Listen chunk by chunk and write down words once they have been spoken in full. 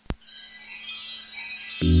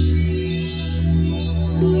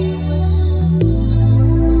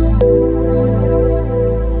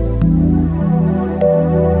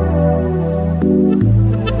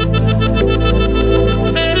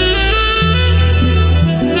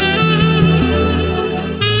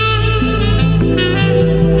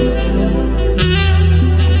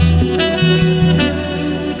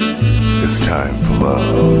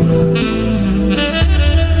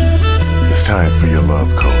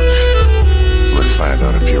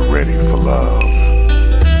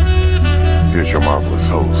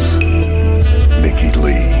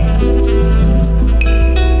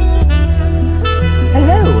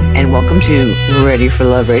to Ready for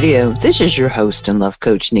Love Radio. This is your host and love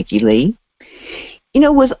coach, Nikki Lee. You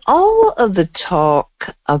know, with all of the talk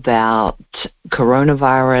about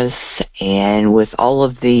coronavirus and with all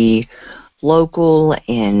of the local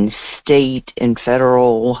and state and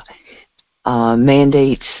federal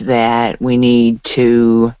mandates that we need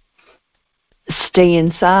to stay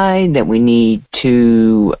inside, that we need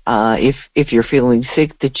to, if you're feeling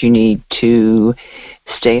sick, that you need to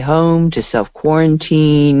stay home, to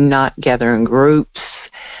self-quarantine, not gather in groups,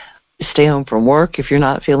 stay home from work if you're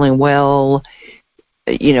not feeling well,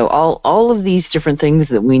 you know, all of these different things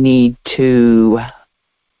that we need to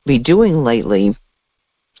be doing lately.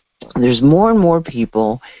 There's more and more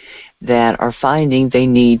people that are finding they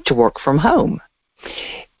need to work from home.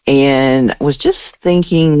 And I was just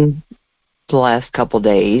thinking the last couple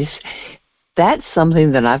days, that's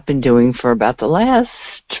something that I've been doing for about the last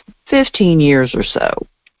 15 years or so.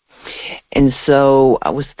 And so I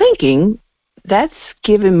was thinking that's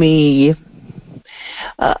given me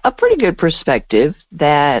a pretty good perspective,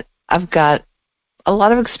 that I've got a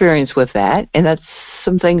lot of experience with that, and that's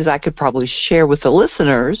some things I could probably share with the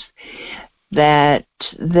listeners that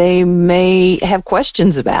they may have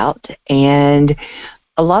questions about. And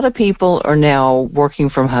a lot of people are now working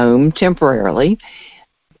from home temporarily,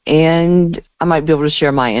 and I might be able to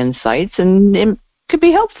share my insights, and it could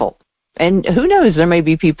be helpful. And who knows, there may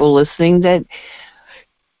be people listening that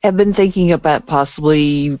have been thinking about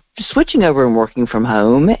possibly switching over and working from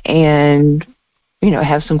home, and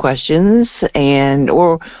have some questions, and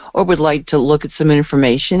or would like to look at some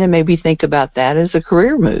information and maybe think about that as a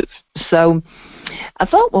career move. So I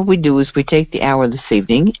thought what we'd do is we take the hour this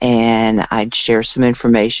evening, and I'd share some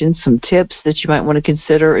information, some tips that you might want to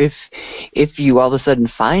consider if you all of a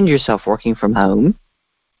sudden find yourself working from home.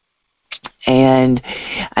 And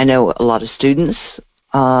I know a lot of students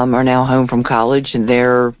are now home from college, and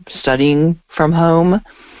they're studying from home,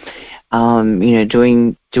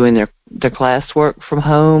 doing their classwork from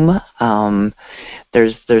home.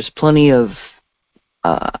 There's plenty of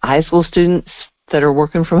high school students that are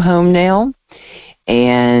working from home now,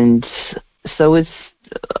 and so it's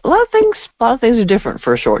a lot of things are different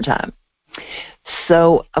for a short time.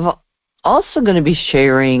 So I'm also going to be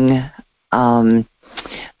sharing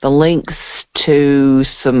the links to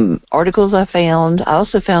some articles I found. I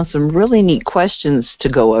also found some really neat questions to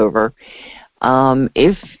go over.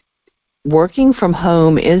 If working from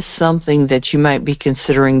home is something that you might be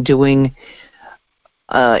considering doing,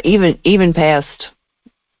 even past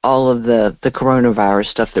all of the coronavirus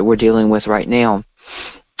stuff that we're dealing with right now,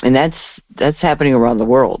 and that's happening around the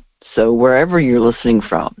world. So wherever you're listening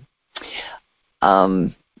from,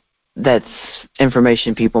 that's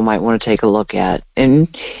information people might want to take a look at. And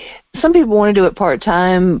some people want to do it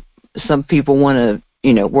part-time. Some people want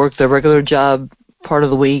to, work their regular job part of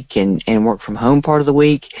the week and work from home part of the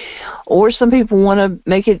week. Or some people want to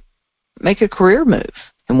make a career move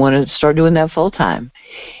and want to start doing that full-time.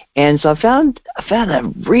 And so I found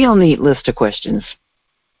a real neat list of questions.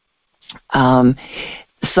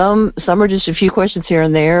 Some are just a few questions here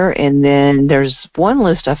and there, and then there's one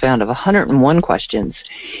list I found of 101 questions,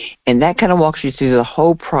 and that kind of walks you through the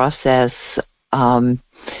whole process. And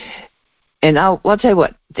I'll tell you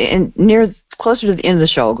what, closer to the end of the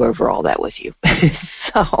show, I'll go over all that with you.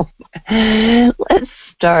 So let's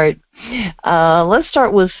start. Let's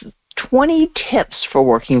start with 20 tips for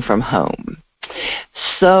working from home.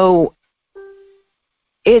 So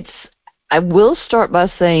I will start by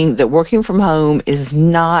saying that working from home is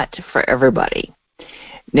not for everybody.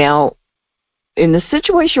 Now, in the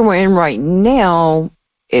situation we're in right now,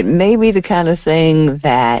 it may be the kind of thing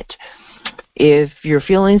that if you're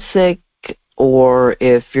feeling sick, or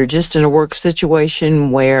if you're just in a work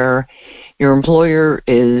situation where your employer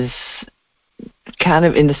is kind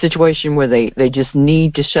of in the situation where they just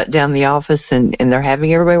need to shut down the office and they're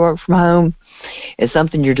having everybody work from home, it's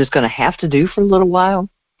something you're just going to have to do for a little while.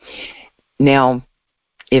 Now,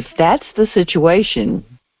 if that's the situation,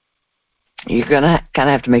 you're going to kind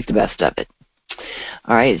of have to make the best of it.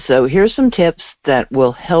 All right, so here's some tips that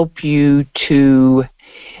will help you to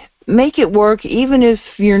make it work, even if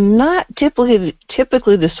you're not typically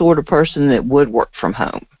the sort of person that would work from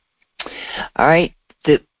home. All right,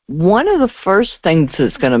 one of the first things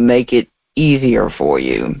that's going to make it easier for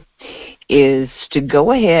you is to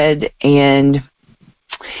go ahead and,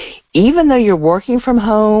 even though you're working from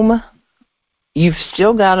home, you've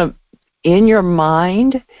still got to, in your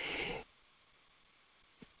mind,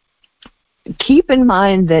 keep in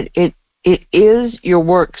mind that it is your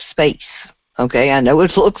workspace. Okay, I know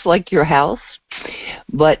it looks like your house,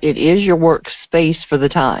 but it is your workspace for the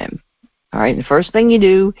time. All right, the first thing you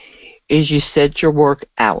do is you set your work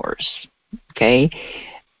hours. okay?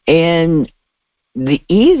 And the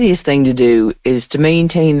easiest thing to do is to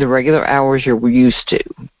maintain the regular hours you're used to.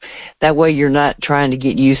 That way you're not trying to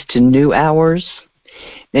get used to new hours.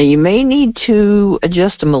 Now, you may need to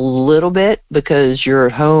adjust them a little bit because you're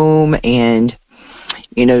at home and,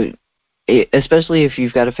 especially if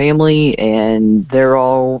you've got a family and they're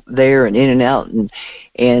all there and in and out,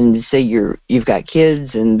 and say you've got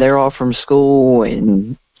kids and they're all from school,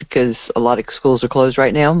 and because a lot of schools are closed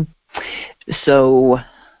right now. So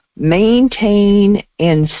maintain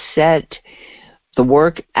and set the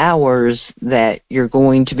work hours that you're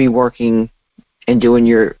going to be working and doing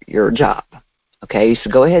your job. Okay, so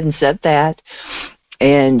go ahead and set that.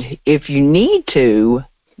 And if you need to,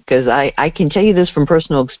 because I can tell you this from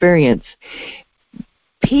personal experience,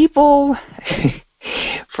 people,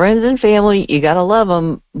 friends and family, you got to love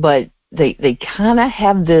them, but they kind of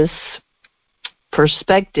have this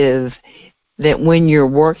perspective that when you're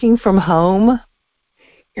working from home,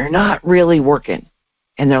 you're not really working.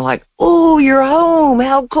 And they're like, oh, you're home,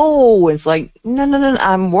 how cool. It's like, no,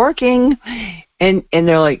 I'm working. And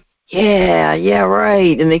they're like, yeah,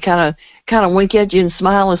 right. And they kind of wink at you and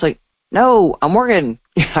smile. It's like, no, I'm working.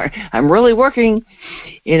 I'm really working,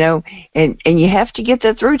 and you have to get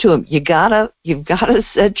that through to them. You've got to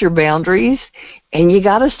set your boundaries, and you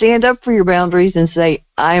got to stand up for your boundaries and say,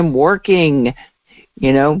 I'm working,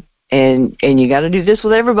 and you got to do this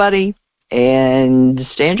with everybody and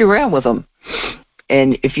stand your ground with them.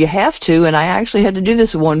 And if you have to, and I actually had to do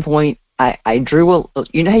this at one point, I drew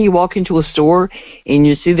you know how you walk into a store and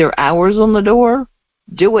you see their hours on the door?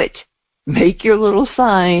 Do it. Make your little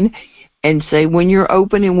sign and say when you're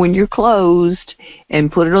open and when you're closed,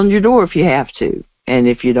 and put it on your door if you have to. And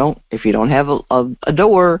if you don't have a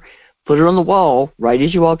door, put it on the wall right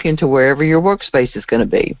as you walk into wherever your workspace is going to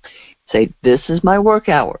be. Say, this is my work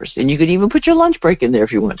hours. And you could even put your lunch break in there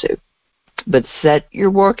if you want to. But set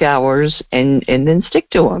your work hours and then stick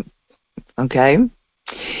to them. Okay?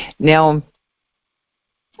 Now,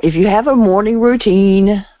 if you have a morning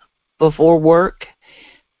routine before work,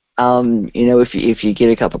 if you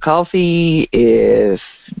get a cup of coffee,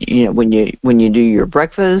 when you do your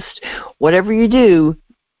breakfast, whatever you do,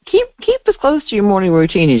 keep as close to your morning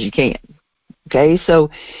routine as you can. Okay,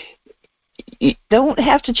 so you don't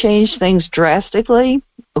have to change things drastically.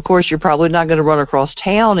 Of course, you're probably not going to run across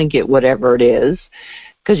town and get whatever it is,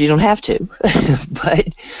 because you don't have to. But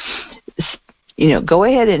go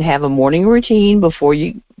ahead and have a morning routine before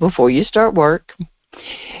you start work,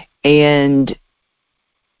 and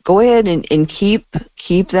go ahead and keep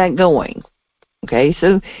that going. Okay,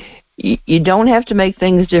 so you don't have to make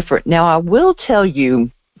things different. Now, I will tell you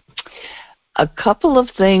a couple of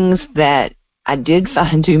things that I did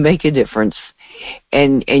find to make a difference,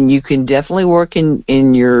 and you can definitely work in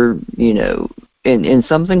your in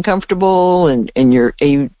something comfortable and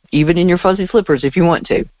even in your fuzzy slippers if you want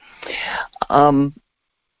to. And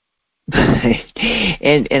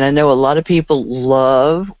I know a lot of people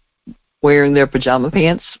love wearing their pajama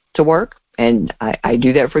pants to work, and I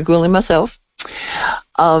do that frequently myself.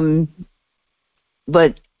 But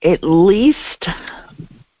at least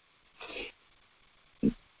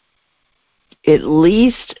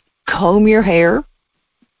comb your hair,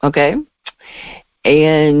 okay?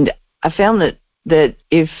 And I found that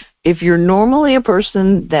if you're normally a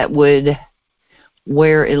person that would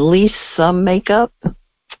wear at least some makeup,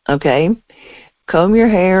 okay, comb your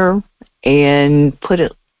hair and put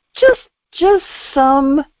it just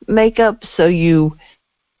some makeup, so you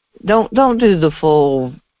don't do the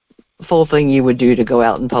full thing you would do to go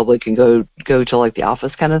out in public and go to like the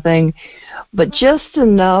office kind of thing, but just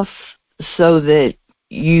enough so that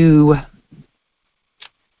you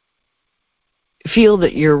feel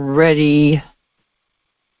that you're ready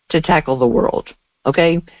to tackle the world.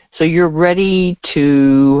 Okay, so you're ready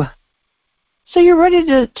to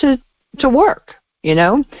work.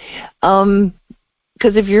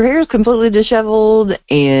 Because if your hair is completely disheveled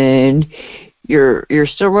and you're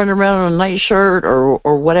still running around in a nightshirt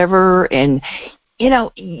or whatever, and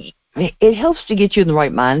it helps to get you in the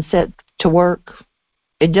right mindset to work.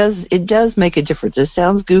 It does make a difference. It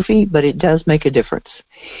sounds goofy, but it does make a difference.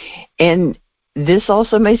 And this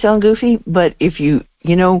also may sound goofy, but if you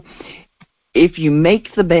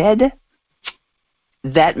make the bed,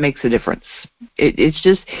 that makes a difference. It's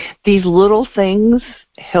just these little things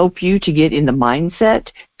help you to get in the mindset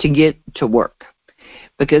to get to work.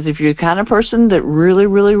 Because if you're the kind of person that really,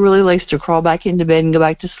 really, really likes to crawl back into bed and go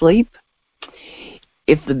back to sleep,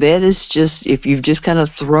 if you've just kind of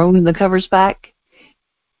thrown the covers back,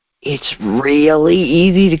 it's really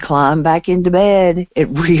easy to climb back into bed. It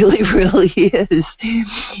really, really is.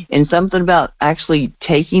 And something about actually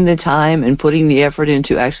taking the time and putting the effort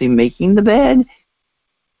into actually making the bed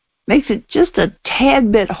makes it just a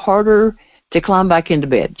tad bit harder to climb back into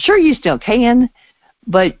bed. Sure, you still can,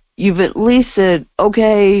 but you've at least said,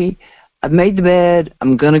 okay, I've made the bed,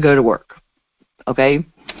 I'm going to go to work. Okay?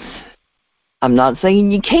 I'm not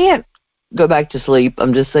saying you can't go back to sleep.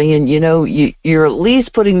 I'm just saying, you're at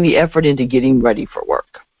least putting the effort into getting ready for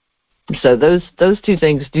work. So those two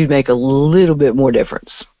things do make a little bit more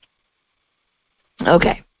difference.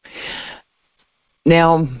 Okay.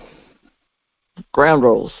 Now, ground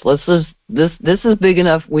rules. This is big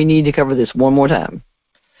enough. We need to cover this one more time.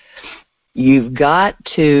 You've got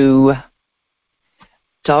to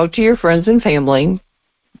talk to your friends and family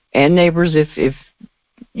and neighbors if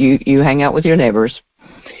you hang out with your neighbors.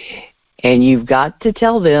 And you've got to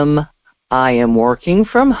tell them, I am working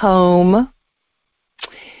from home,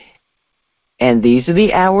 and these are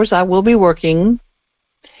the hours I will be working.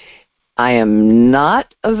 I am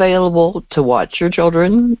not available to watch your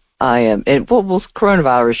children. With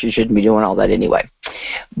coronavirus, you shouldn't be doing all that anyway.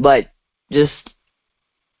 But just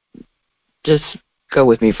go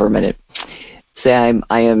with me for a minute. Say,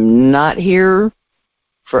 I am not here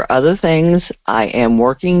for other things. I am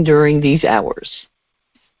working during these hours.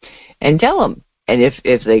 And tell them. And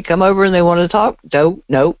if they come over and they want to talk,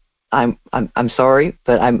 no, I'm sorry,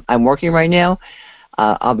 but I'm working right now.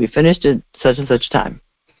 I'll be finished at such and such time.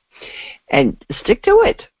 And stick to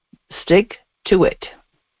it. Stick to it.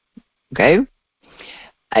 Okay?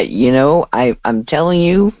 I'm telling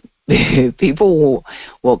you, people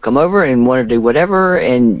will come over and want to do whatever,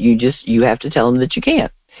 and you have to tell them that you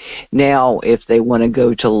can't. Now, if they want to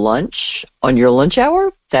go to lunch on your lunch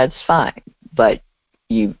hour, that's fine. But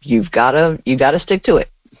you've got to stick to it.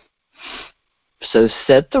 So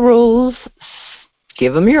set the rules,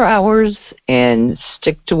 give them your hours, and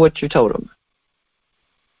stick to what you told them.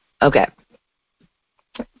 Okay.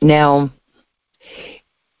 Now,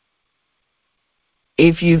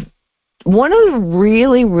 one of the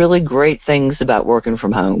really, really great things about working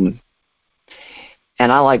from home,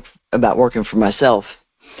 and I like about working for myself,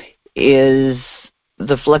 is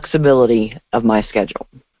the flexibility of my schedule.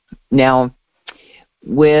 Now,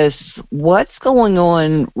 with what's going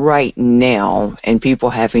on right now and people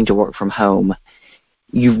having to work from home,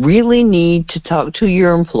 you really need to talk to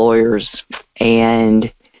your employers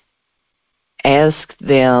and ask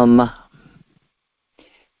them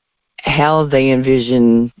how they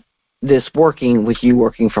envision this working with you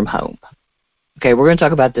working from home. Okay, we're going to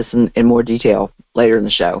talk about this in more detail later in the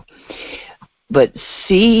show. But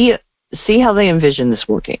see how they envision this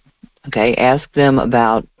working. Okay, ask them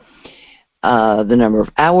about the number of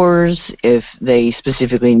hours, if they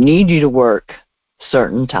specifically need you to work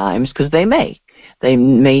certain times, because they may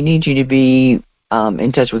need you to be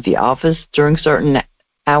in touch with the office during certain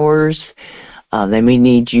hours. They may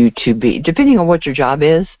need you to be, depending on what your job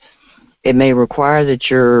is, it may require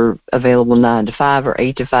that you're available 9 to 5 or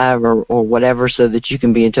 8 to 5 or whatever, so that you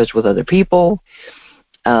can be in touch with other people.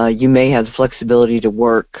 You may have the flexibility to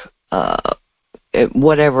work at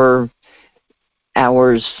whatever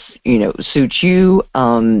hours suit you.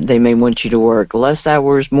 They may want you to work less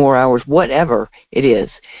hours, more hours, whatever it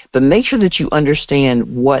is, but make sure that you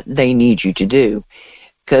understand what they need you to do,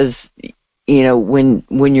 because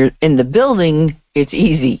when you're in the building, it's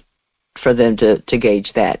easy for them to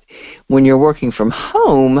gauge that. When you're working from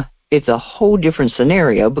home, it's a whole different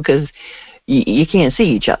scenario, because you can't see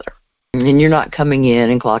each other and you're not coming in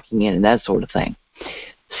and clocking in and that sort of thing.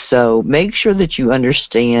 So make sure that you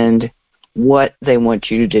understand what they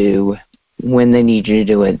want you to do, when they need you to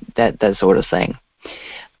do it, that sort of thing.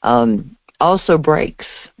 Also breaks.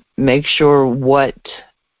 Make sure what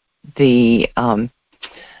the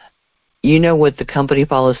what the company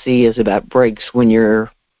policy is about breaks when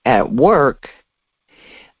you're at work,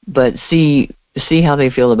 but see how they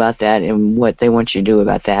feel about that and what they want you to do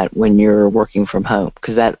about that when you're working from home,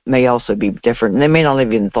 because that may also be different, and they may not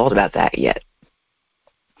have even thought about that yet.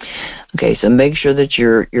 Okay, so make sure that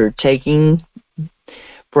you're taking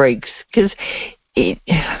breaks, because it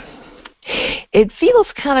feels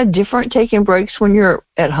kind of different taking breaks when you're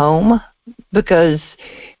at home, because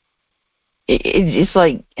it's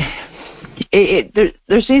like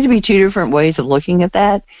there seems to be two different ways of looking at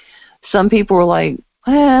that. Some people are like,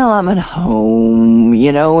 well, I'm at home,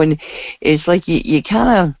 and it's like you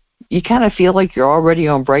kind of feel like you're already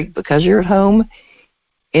on break because you're at home,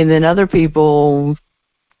 and then other people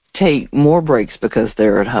take more breaks because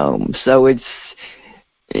they're at home. So it's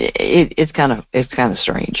kind of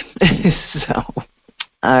strange. So,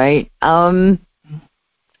 all right.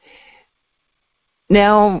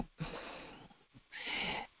 Now,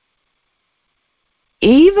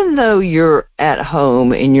 even though you're at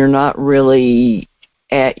home and you're not really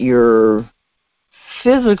at your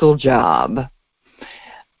physical job,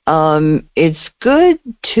 it's good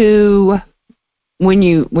to, when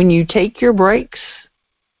you take your breaks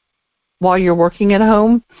while you're working at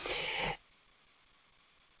home,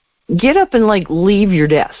 get up and leave your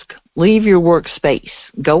desk, leave your workspace,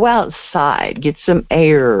 go outside, get some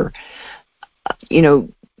air,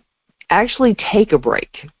 actually take a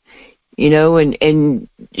break, and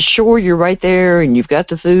sure, you're right there and you've got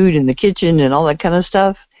the food in the kitchen and all that kind of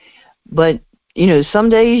stuff, but some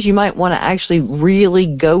days you might want to actually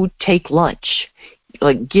really go take lunch,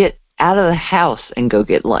 get out of the house and go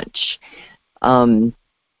get lunch.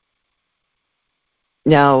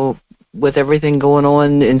 Now, with everything going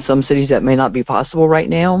on in some cities, that may not be possible right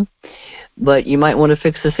now, but you might want to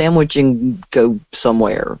fix a sandwich and go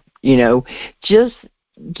somewhere. Just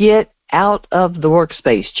get out of the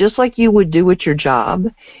workspace, just like you would do at your job,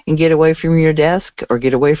 and get away from your desk or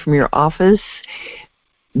get away from your office.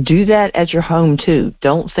 Do that at your home too.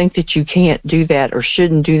 Don't think that you can't do that or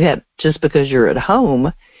shouldn't do that just because you're at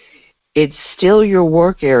home. It's still your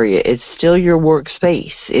work area. It's still your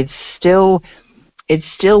workspace. It's still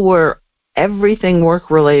where everything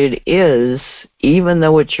work-related is, even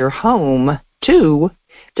though it's your home too.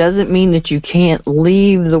 Doesn't mean that you can't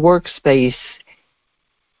leave the workspace,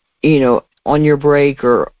 on your break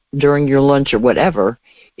or during your lunch or whatever.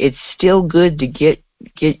 It's still good to get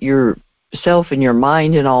yourself and your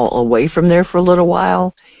mind and all away from there for a little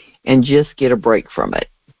while and just get a break from it.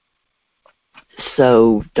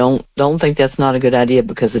 So don't think that's not a good idea,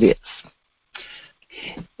 because it is.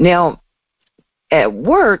 Now, at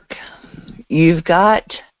work, you've got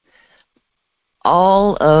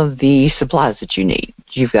all of the supplies that you need.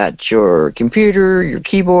 You've got your computer, your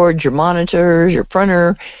keyboard, your monitors, your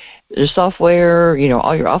printer, your software,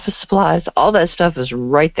 all your office supplies. All that stuff is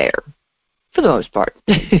right there for the most part.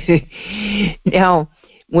 Now,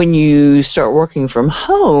 when you start working from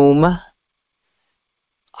home,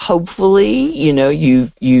 hopefully,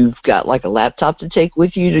 you've got a laptop to take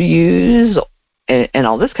with you to use and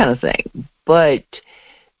all this kind of thing. But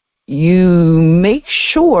you make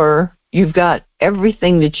sure you've got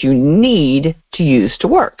everything that you need to use to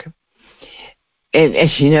work. And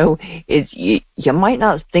you might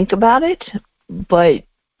not think about it, but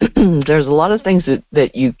there's a lot of things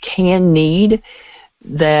that you can need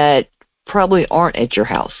that probably aren't at your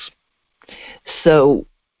house. So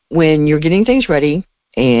when you're getting things ready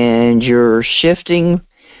and you're shifting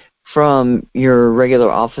from your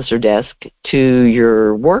regular office or desk to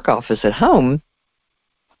your work office at home,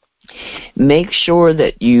 make sure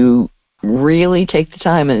that you really take the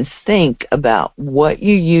time and think about what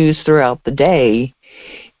you use throughout the day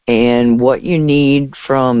and what you need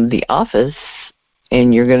from the office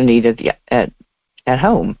and you're going to need at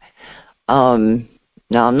home.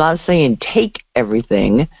 Now, I'm not saying take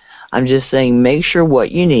everything. I'm just saying make sure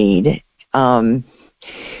what you need.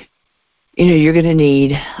 You're going to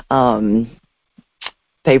need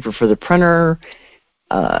paper for the printer.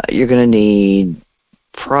 You're going to need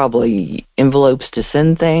probably envelopes to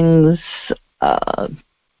send things.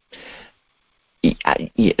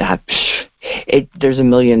 There's a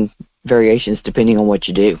million variations depending on what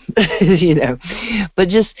you do, But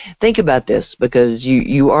just think about this, because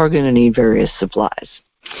you are going to need various supplies.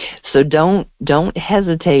 So don't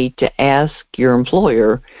hesitate to ask your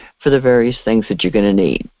employer for the various things that you're going to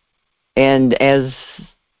need. And as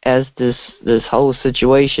this whole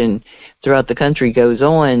situation throughout the country goes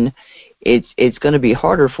on, it's going to be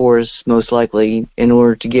harder for us, most likely, in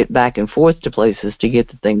order to get back and forth to places to get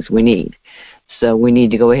the things we need. So we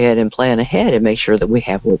need to go ahead and plan ahead and make sure that we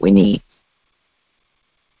have what we need.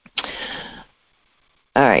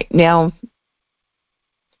 All right. Now,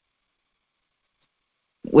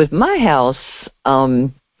 with my house,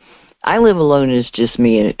 I live alone. It's just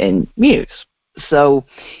me and Muse. So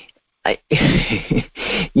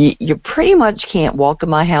you pretty much can't walk in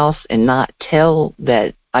my house and not tell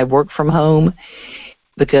that I work from home,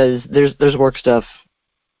 because there's work stuff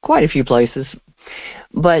quite a few places.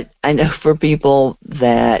 But I know for people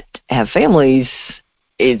that have families,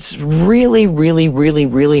 it's really, really, really,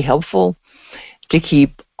 really helpful to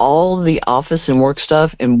keep all the office and work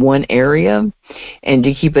stuff in one area and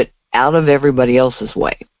to keep it out of everybody else's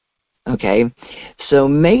way. Okay? So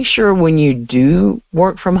make sure when you do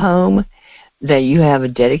work from home that you have a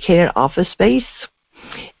dedicated office space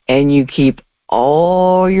and you keep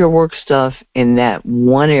all your work stuff in that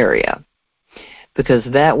one area, because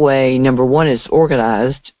that way, number one, it's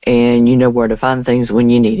organized and you know where to find things when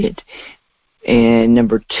you need it. And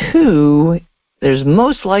number two, there's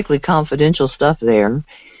most likely confidential stuff there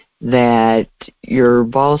that your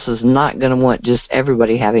boss is not going to want just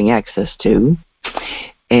everybody having access to.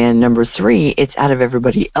 And number 3, it's out of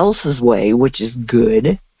everybody else's way, which is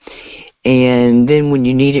good. And then when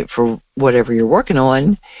you need it for whatever you're working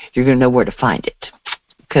on, you're going to know where to find it.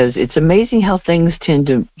 Because it's amazing how things tend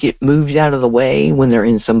to get moved out of the way when they're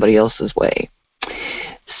in somebody else's way.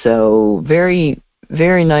 So very,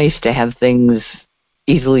 very nice to have things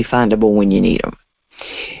easily findable when you need them.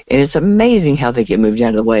 And it's amazing how they get moved out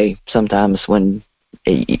of the way sometimes when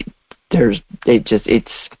it's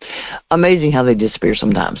amazing how they disappear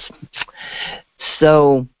sometimes.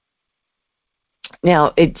 So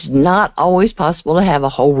now it's not always possible to have a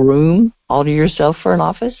whole room all to yourself for an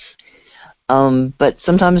office. But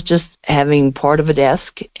sometimes just having part of a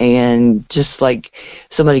desk and just like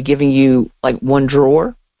somebody giving you like one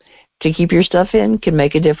drawer to keep your stuff in can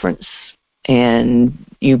make a difference. And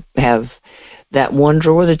you have that one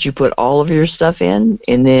drawer that you put all of your stuff in,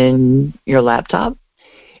 and then your laptop,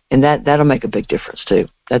 and that'll make a big difference too.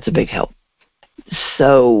 That's a big help.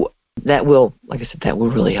 So that will, like I said, that will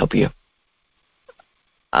really help you.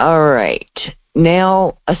 All right.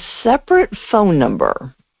 Now, a separate phone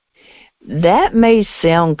number. That may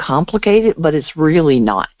sound complicated, but it's really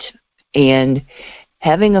not. And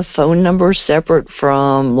having a phone number separate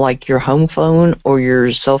from like your home phone or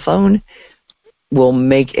your cell phone will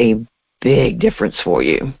make a big difference for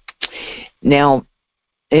you. Now,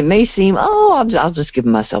 it may seem, I'll just give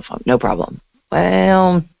them my cell phone, no problem.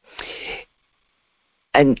 Well,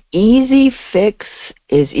 an easy fix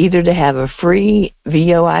is either to have a free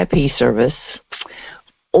VoIP service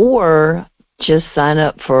or just sign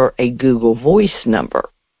up for a Google Voice number.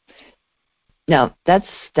 Now, that's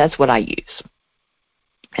what I use.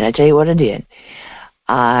 And I tell you what I did.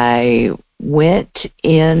 I went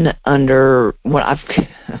in under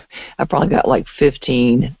I've probably got like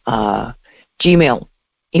 15 Gmail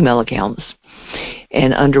email accounts,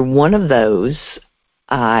 and under one of those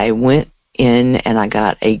I went in and I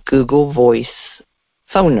got a Google Voice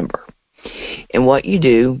phone number. And what you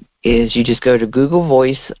do is you just go to Google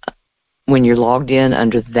Voice when you're logged in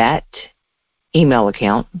under that email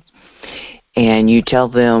account, and you tell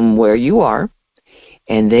them where you are,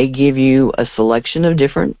 and they give you a selection of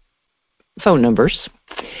different phone numbers.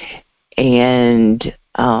 And, you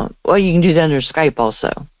can do that under Skype also.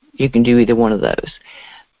 You can do either one of those.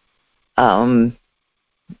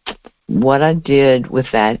 What I did with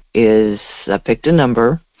that is I picked a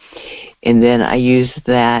number, and then I used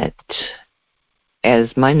that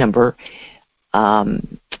as my number.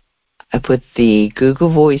 I put the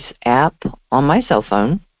Google Voice app on my cell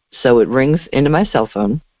phone, so it rings into my cell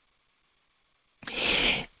phone.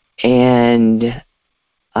 And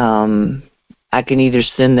I can either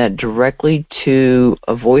send that directly to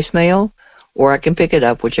a voicemail, or I can pick it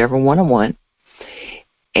up, whichever one I want.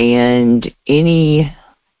 And any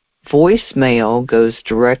voicemail goes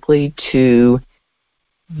directly to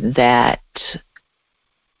that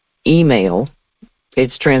email.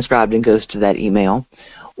 It's transcribed and goes to that email.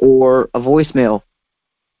 Or a voicemail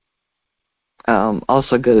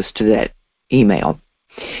also goes to that email.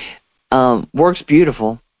 Works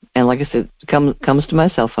beautiful. And like I said, comes to my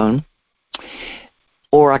cell phone.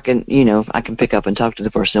 Or I can pick up and talk to the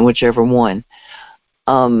person, whichever one.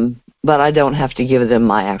 But I don't have to give them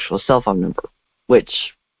my actual cell phone number, which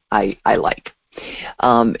I like.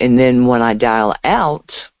 And then when I dial out,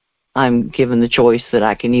 I'm given the choice that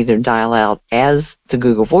I can either dial out as the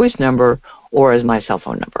Google Voice number or as my cell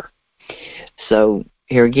phone number. So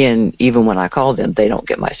here again, even when I call them, they don't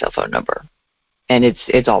get my cell phone number. And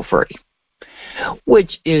it's all free,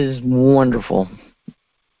 which is wonderful.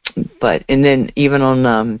 And then even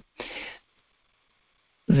on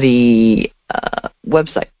the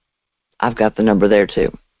website, I've got the number there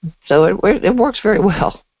too. So it works very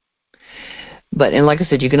well. And like I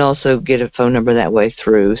said, you can also get a phone number that way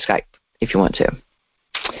through Skype if you want to.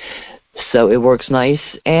 So it works nice,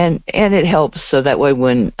 and it helps. So that way,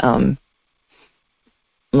 when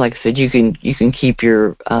like I said, you can keep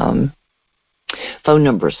your phone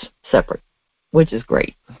numbers separate, which is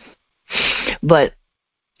great.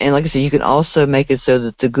 And like I said, you can also make it so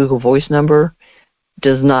that the Google Voice number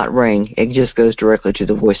does not ring. It just goes directly to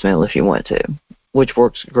the voicemail if you want to, which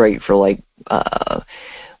works great for like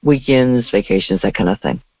weekends, vacations, that kind of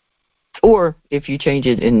thing. Or if you change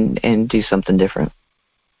it and do something different.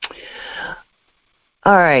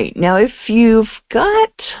 All right. Now, if you're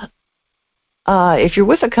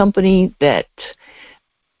with a company that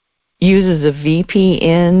uses a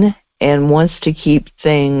VPN and wants to keep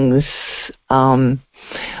things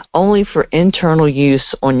only for internal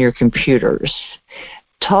use on your computers,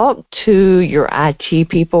 talk to your IT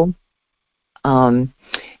people and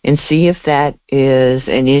see if that is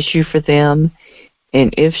an issue for them.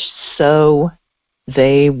 And if so,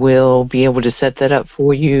 they will be able to set that up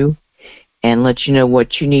for you and let you know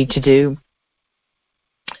what you need to do.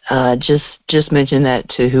 Just mention that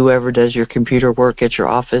to whoever does your computer work at your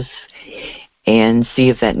office and see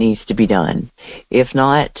if that needs to be done. If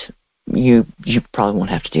not, you probably won't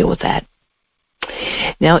have to deal with that.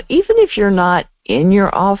 Now, even if you're not in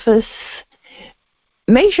your office,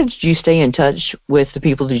 make sure that you stay in touch with the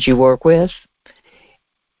people that you work with.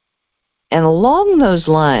 And along those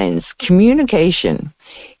lines, communication,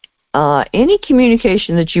 any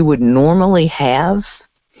communication that you would normally have,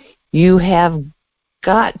 you have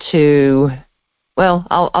got to, well,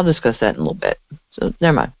 I'll discuss that in a little bit. So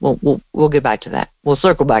never mind. We'll get back to that. We'll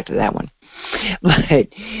circle back to that one. But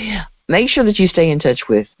make sure that you stay in touch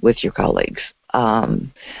with your colleagues.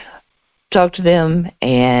 Talk to them,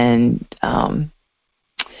 and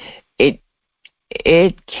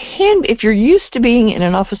it can, if you're used to being in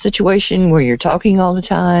an office situation where you're talking all the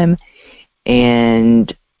time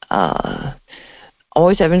and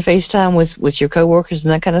always having FaceTime with your coworkers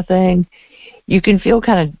and that kind of thing, you can feel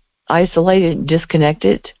kind of isolated and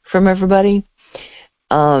disconnected from everybody,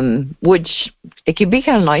 which it can be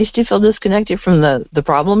kind of nice to feel disconnected from the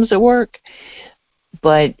problems at work.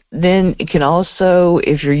 But then it can also,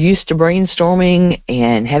 if you're used to brainstorming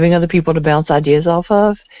and having other people to bounce ideas off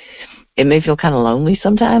of, it may feel kind of lonely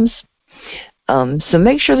sometimes. So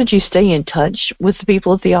make sure that you stay in touch with the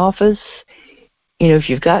people at the office. You know, if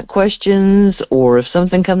you've got questions or if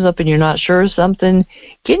something comes up and you're not sure of something,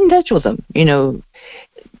 get in touch with them. You know,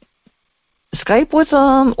 Skype with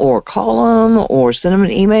them or call them or send them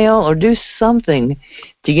an email or do something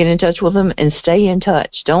to get in touch with them and stay in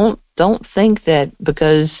touch. Don't think that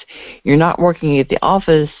because you're not working at the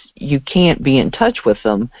office, you can't be in touch with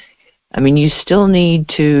them. I mean, you still need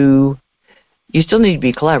to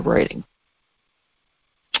be collaborating.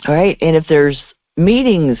 All right? And if there's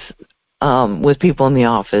meetings with people in the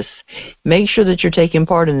office, make sure that you're taking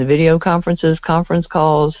part in the video conferences, conference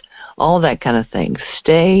calls, all that kind of thing.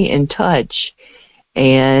 Stay in touch,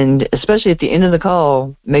 and especially at the end of the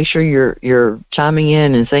call, make sure you're chiming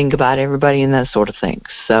in and saying goodbye to everybody and that sort of thing.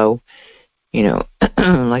 So, you know,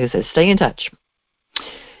 like I said, stay in touch.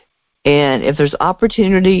 And if there's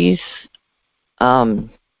opportunities for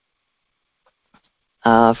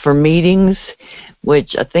meetings,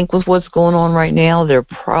 which I think with what's going on right now, there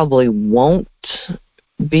probably won't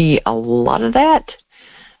be a lot of that.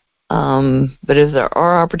 But if there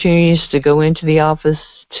are opportunities to go into the office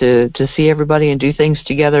to see everybody and do things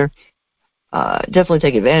together, definitely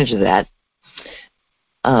take advantage of that.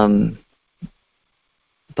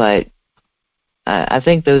 But I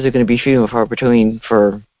think those are going to be few and far between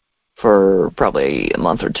for probably a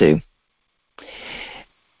month or two.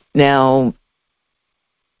 Now,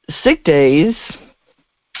 sick days,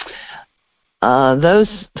 those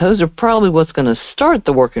are probably what's going to start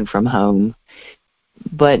the working from home.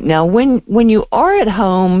 But now when you are at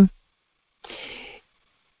home,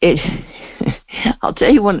 I'll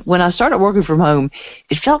tell you, when I started working from home,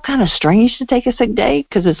 it felt kind of strange to take a sick day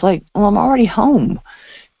because it's like, well, I'm already home.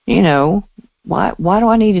 You know, why do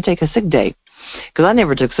I need to take a sick day? Because I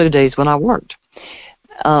never took sick days when I worked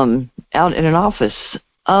out in an office.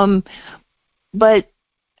 But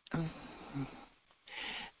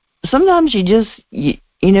sometimes you just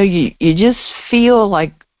feel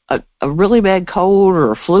like a really bad cold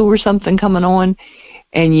or a flu or something coming on,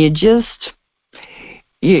 and you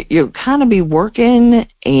kind of be working,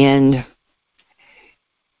 and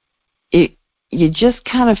you just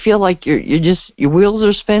kind of feel like your wheels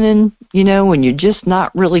are spinning, you know, and you're just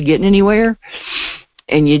not really getting anywhere,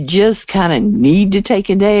 and you just kind of need to take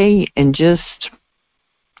a day and just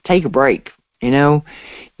take a break, you know.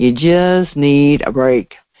 You just need a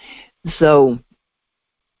break. So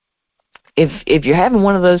if you're having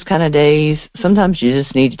one of those kind of days, sometimes you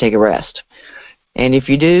just need to take a rest. And if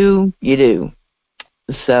you do, you do.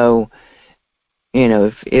 So, you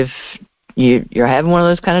know, if you're having one of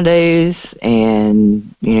those kind of days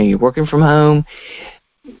and, you know, you're working from home,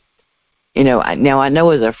 you know, now I know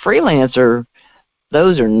as a freelancer,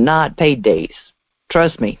 those are not paid days.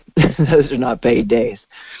 Trust me, those are not paid days.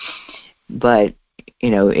 But, you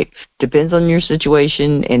know, it depends on your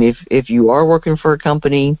situation, and if you are working for a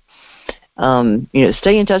company, you know,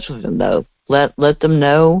 stay in touch with them, though. Let them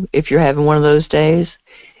know if you're having one of those days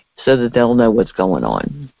so that they'll know what's going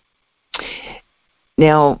on.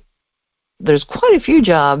 Now, there's quite a few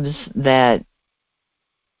jobs that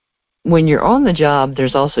when you're on the job,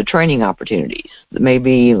 there's also training opportunities.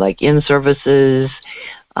 Maybe like in services,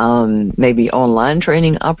 maybe online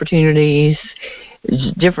training opportunities,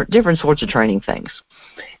 different sorts of training things.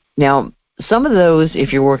 Now, some of those,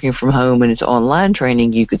 if you're working from home and it's online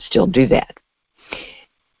training, you could still do that.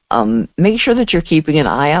 Make sure that you're keeping an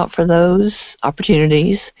eye out for those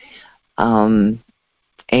opportunities, and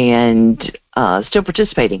still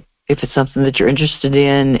participating. If it's something that you're interested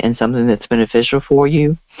in and something that's beneficial for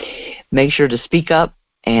you, make sure to speak up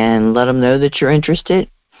and let them know that you're interested.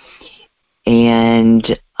 And,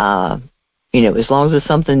 as long as it's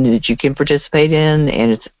something that you can participate in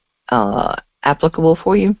and it's applicable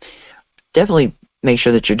for you, definitely make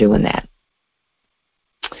sure that you're doing that.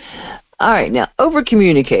 All right, now,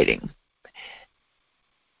 over-communicating.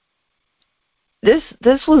 This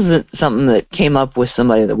was something that came up with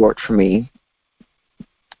somebody that worked for me,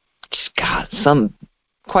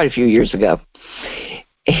 quite a few years ago.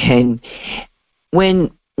 And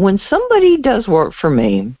when somebody does work for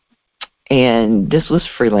me, and this was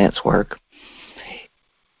freelance work,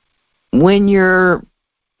 when you're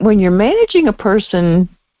managing a person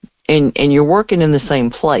and you're working in the same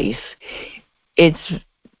place,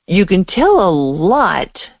 you can tell a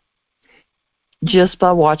lot just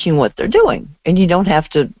by watching what they're doing, and you don't have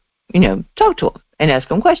to, talk to them and ask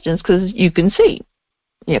them questions because you can see.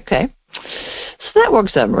 Okay, so that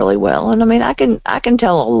works out really well. And I can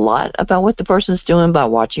tell a lot about what the person's doing by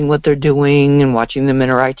watching what they're doing and watching them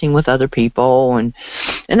interacting with other people and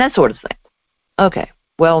that sort of thing. Okay,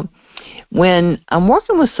 well, when I'm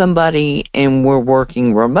working with somebody and we're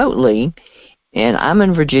working remotely, and I'm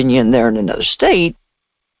in Virginia and they're in another state,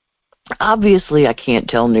 obviously I can't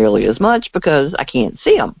tell nearly as much because I can't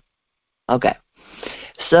see them. Okay,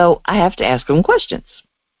 so I have to ask them questions.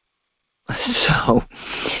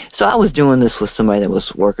 So I was doing this with somebody that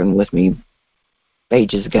was working with me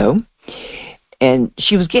ages ago, and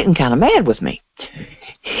she was getting kind of mad with me.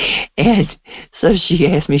 And so she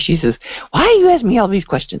asked me, she says, "Why do you ask me all these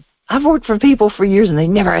questions? I've worked for people for years, and they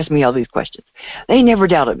never asked me all these questions. They never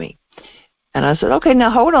doubted me." And I said, "Okay,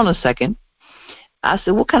 now hold on a second." I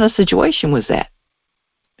said, "What kind of situation was that?"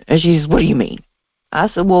 And she says, "What do you mean?" I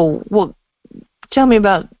said, well, tell me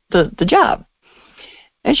about the job.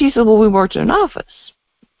 And she said, "Well, we worked in an office."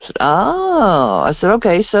 I said, "Oh." I said,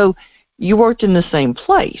 "Okay, so you worked in the same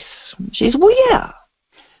place?" She said, "Well, yeah."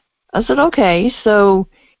 I said, "Okay, so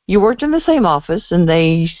you worked in the same office, and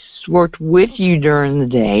they worked with you during the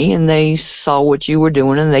day, and they saw what you were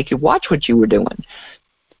doing, and they could watch what you were doing."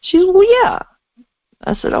 She said, "Well, yeah."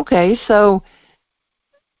 I said, "Okay, so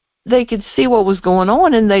they could see what was going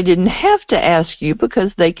on, and they didn't have to ask you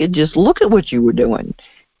because they could just look at what you were doing."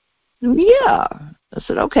 "Yeah." I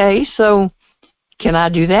said, "Okay, so can I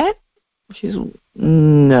do that?" She said,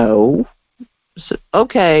 "No." I said,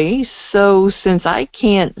 "Okay, so since I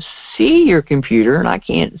can't see your computer and I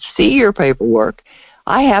can't see your paperwork,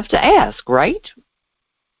 I have to ask, right?"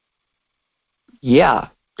 "Yeah."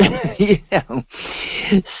 Yeah.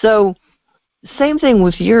 So same thing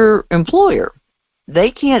with your employer.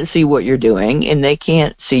 They can't see what you're doing, and they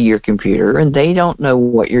can't see your computer, and they don't know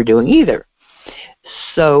what you're doing either.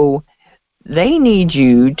 So they need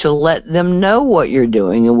you to let them know what you're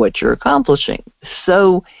doing and what you're accomplishing.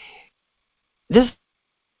 So this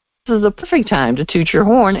is a perfect time to toot your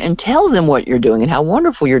horn and tell them what you're doing and how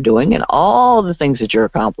wonderful you're doing and all the things that you're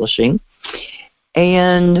accomplishing.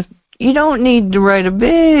 And you don't need to write a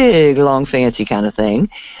big, long, fancy kind of thing,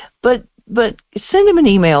 but send them an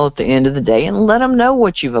email at the end of the day and let them know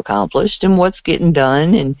what you've accomplished and what's getting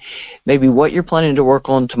done and maybe what you're planning to work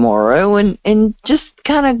on tomorrow, and just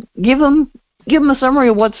kind of give them a summary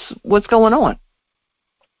of what's going on.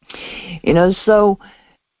 So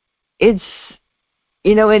it's,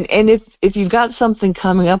 and if you've got something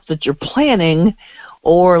coming up that you're planning,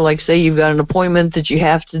 or like say you've got an appointment that you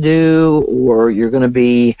have to do, or you're going to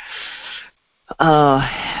be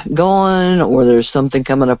gone, or there's something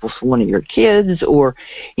coming up with one of your kids, or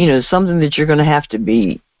something that you're going to have to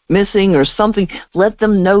be missing or something, let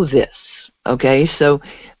them know this. Okay, so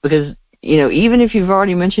because even if you've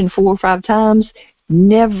already mentioned 4 or 5 times,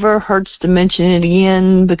 never hurts to mention it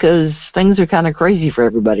again, because things are kind of crazy for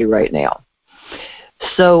everybody right now.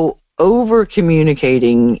 So over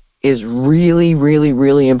communicating is really, really,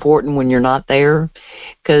 really important when you're not there,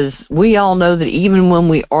 because we all know that even when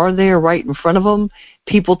we are there right in front of them,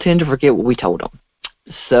 people tend to forget what we told them.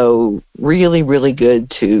 So really, really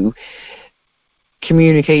good to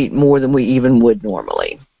communicate more than we even would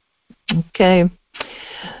normally. Okay.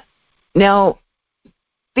 Now,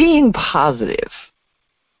 being positive,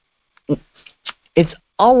 it's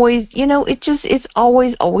always, it's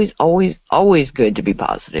always, always, always, always good to be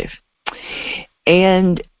positive.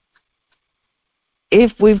 And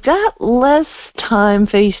if we've got less time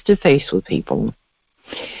face-to-face with people,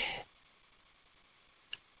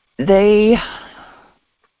 this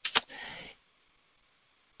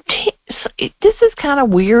is kind of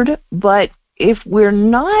weird, but if we're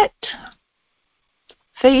not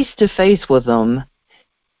face-to-face with them,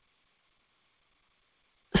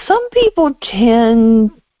 some people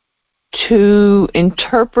tend to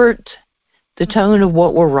interpret the tone of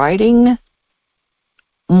what we're writing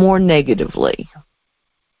more negatively.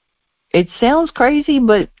 It sounds crazy,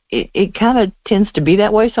 but it kind of tends to be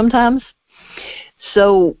that way sometimes.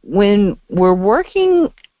 So when we're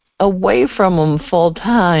working away from them full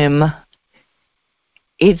time,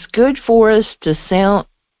 it's good for us to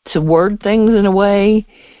word things in a way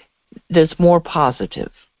that's more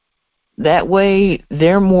positive. That way,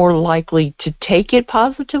 they're more likely to take it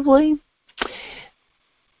positively.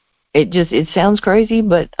 It sounds crazy,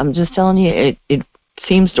 but I'm just telling you, it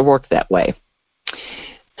seems to work that way.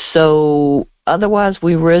 So otherwise,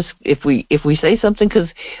 we risk if we say something, because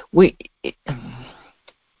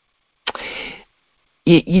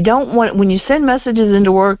you don't want, when you send messages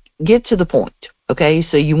into work, get to the point. Okay,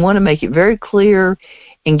 so you want to make it very clear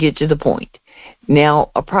and get to the point.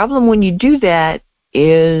 Now, a problem when you do that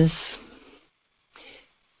is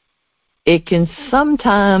it can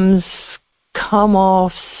sometimes come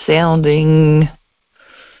off sounding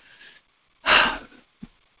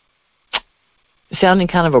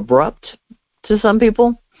kind of abrupt to some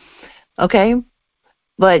people, okay?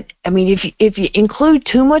 But, I mean, if you include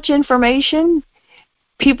too much information,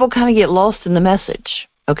 people kind of get lost in the message,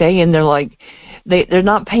 okay? And they're like, they're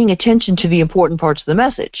not paying attention to the important parts of the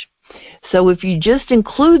message. So if you just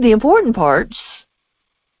include the important parts,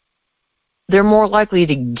 they're more likely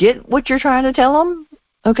to get what you're trying to tell them,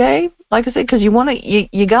 okay? Like I said, because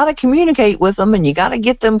you got to communicate with them, and you got to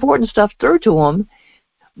get the important stuff through to them,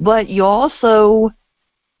 but you also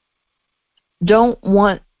don't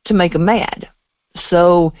want to make them mad.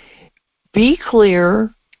 So be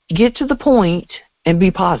clear, get to the point, and be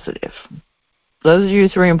positive. Those are your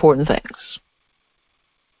three important things.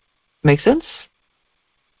 Make sense?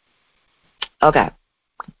 Okay.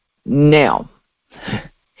 Now,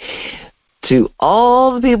 to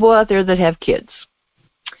all the people out there that have kids.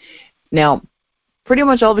 Now, pretty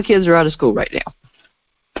much all the kids are out of school right now.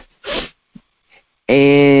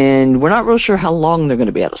 And we're not real sure how long they're going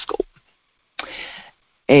to be out of school.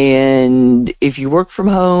 And if you work from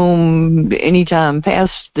home anytime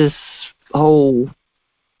past this whole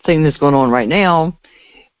thing that's going on right now,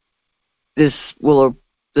 this will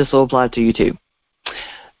apply to you too.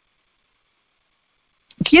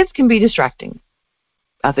 Kids can be distracting.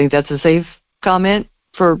 I think that's a safe comment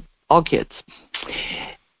for all kids.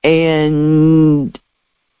 And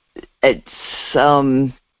it's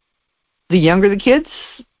the younger the kids,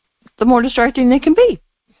 the more distracting they can be.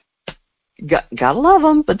 Gotta love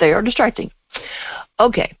them, but they are distracting.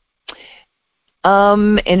 Okay.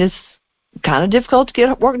 And it's kind of difficult to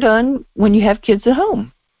get work done when you have kids at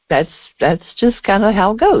home. That's just kind of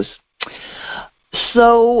how it goes.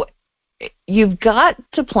 So you've got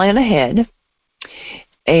to plan ahead,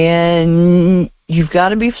 and you've got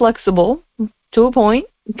to be flexible to a point,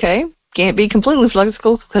 okay? Can't be completely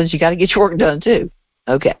flexible because you got to get your work done too.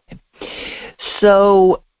 Okay.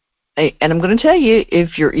 So, and I'm going to tell you,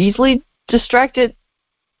 if you're easily distracted,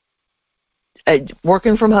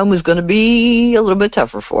 working from home is going to be a little bit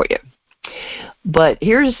tougher for you. But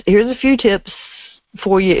here's a few tips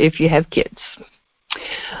for you if you have kids.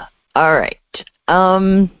 All right.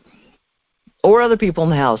 Or other people in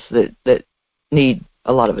the house that need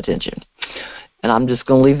a lot of attention. And I'm just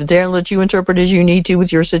going to leave it there and let you interpret as you need to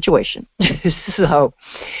with your situation. So,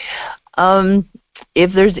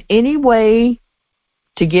 if there's any way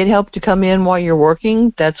to get help to come in while you're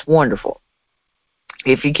working, that's wonderful.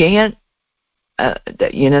 If you can't,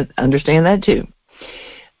 understand that too.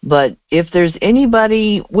 But if there's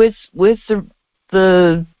anybody with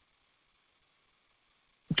the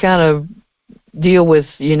kind of deal with,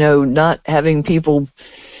 not having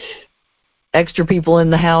extra people in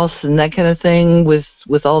the house and that kind of thing, with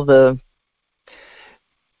all the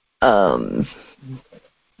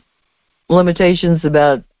limitations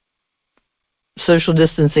about social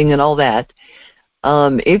distancing and all that,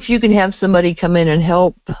 if you can have somebody come in and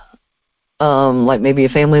help, like maybe a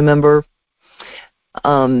family member,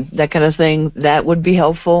 that kind of thing, that would be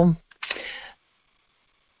helpful.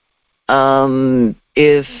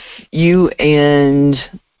 If you and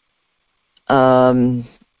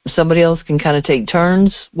somebody else can kind of take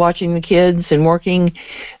turns watching the kids and working,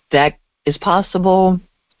 that is possible.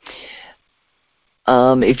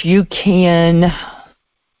 If you can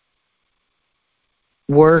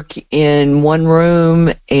work in one room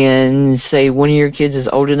and say one of your kids is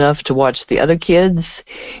old enough to watch the other kids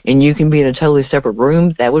and you can be in a totally separate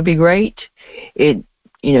room, that would be great. I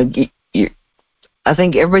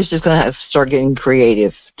think everybody's just going to have to start getting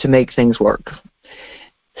creative to make things work.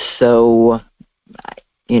 So,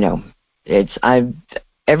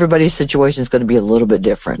 everybody's situation is going to be a little bit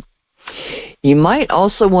different. You might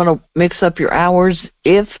also want to mix up your hours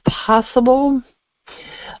if possible.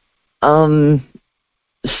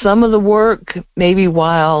 Some of the work, maybe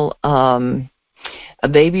while a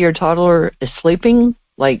baby or toddler is sleeping,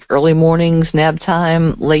 like early mornings, nap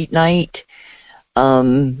time, late night.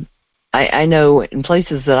 I know in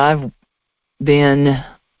places that I've been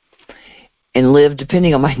and lived,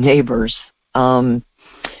 depending on my neighbors,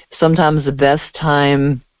 sometimes the best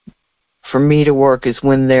time for me to work is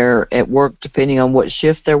when they're at work, depending on what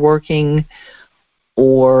shift they're working,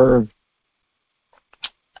 or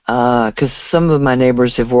because some of my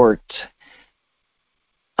neighbors have worked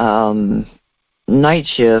night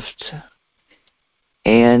shift,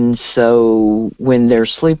 and so when they're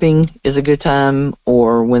sleeping is a good time,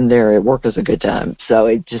 or when they're at work is a good time. So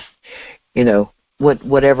it just,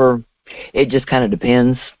 whatever, it just kind of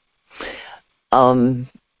depends.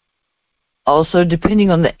 Also, depending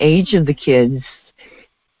on the age of the kids,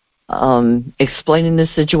 explaining the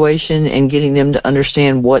situation and getting them to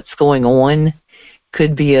understand what's going on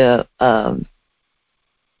could be a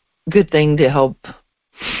good thing to help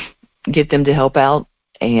get them to help out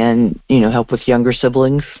and, help with younger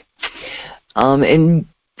siblings. And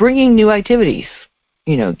bringing new activities,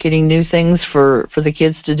 getting new things for the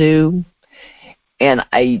kids to do. And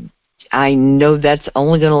I know that's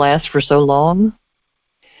only going to last for so long,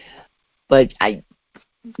 but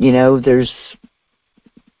there's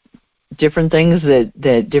different things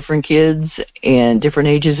that different kids and different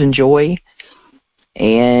ages enjoy,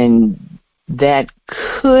 and that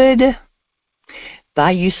could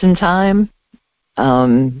buy you some time.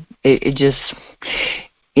 It just,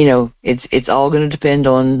 it's all going to depend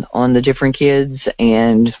on the different kids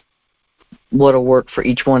and what'll work for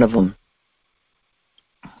each one of them.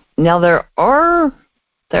 Now, there are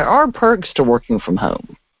perks to working from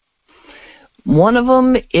home. One of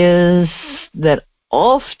them is that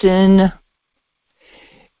often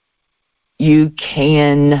you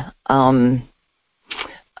can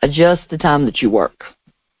adjust the time that you work.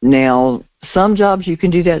 Now, some jobs you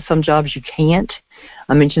can do that, some jobs you can't.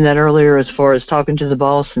 I mentioned that earlier as far as talking to the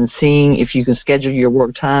boss and seeing if you can schedule your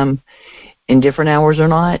work time in different hours or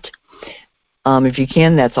not. If you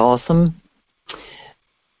can, that's awesome.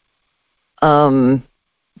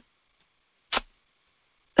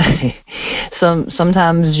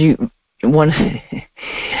 Sometimes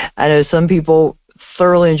I know some people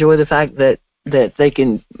thoroughly enjoy the fact that they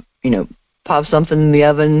can, pop something in the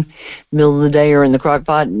oven middle of the day or in the crock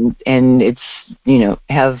pot and it's,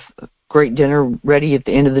 have great dinner ready at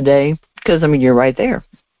the end of the day, because you're right there.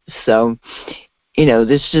 So,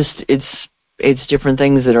 it's different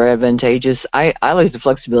things that are advantageous. I like the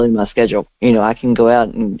flexibility in my schedule. I can go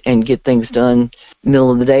out and get things done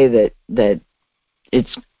middle of the day that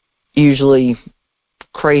it's usually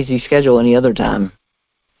crazy schedule any other time.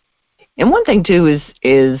 And one thing too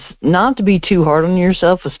is not to be too hard on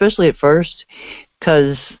yourself, especially at first,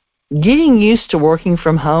 because getting used to working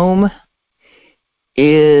from home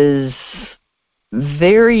is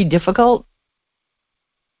very difficult.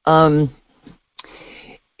 It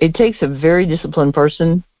takes a very disciplined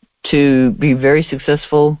person to be very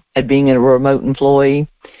successful at being a remote employee,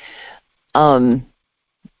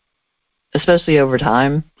 especially over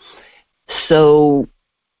time. So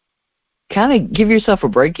kind of give yourself a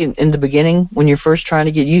break in the beginning when you're first trying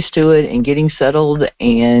to get used to it and getting settled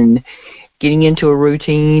and getting into a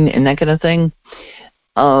routine and that kind of thing.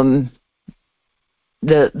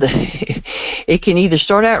 It can either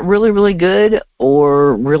start out really, really good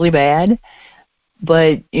or really bad.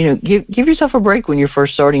 But, give yourself a break when you're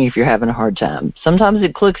first starting if you're having a hard time. Sometimes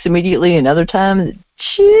it clicks immediately, and other times it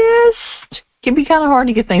just can be kind of hard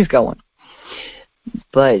to get things going.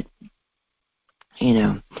 But,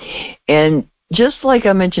 and just like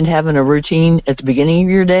I mentioned, having a routine at the beginning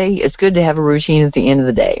of your day, it's good to have a routine at the end of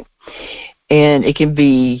the day. And it can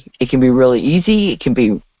be really easy. It can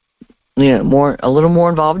be, a little more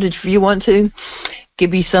involved if you want to. It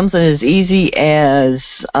could be something as easy as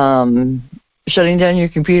shutting down your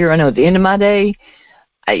computer. I know at the end of my day,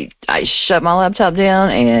 I shut my laptop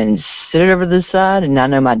down and sit it over to the side, and I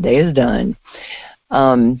know my day is done.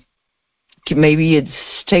 Maybe it's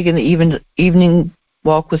taking the evening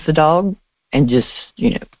walk with the dog and just,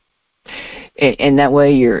 And that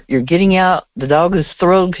way you're getting out. The dog is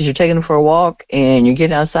thrilled because you're taking him for a walk, and you're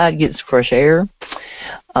getting outside, getting some fresh air.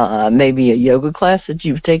 Maybe a yoga class that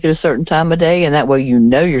you've taken a certain time of day, and that way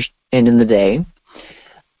you're ending the day.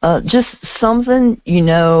 Just something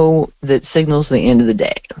that signals the end of the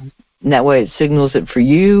day. And that way it signals it for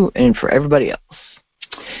you and for everybody else.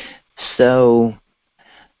 So,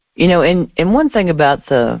 and one thing about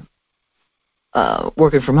the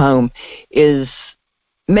working from home is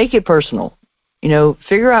make it personal.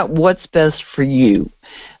 Figure out what's best for you.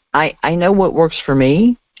 I know what works for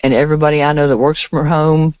me, and everybody I know that works from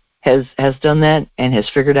home has done that and has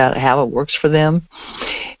figured out how it works for them.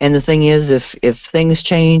 And the thing is, if things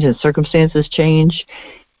change and circumstances change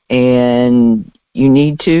and you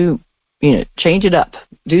need to, change it up.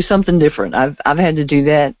 Do something different. I've had to do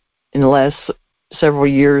that in the last several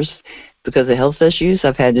years because of health issues.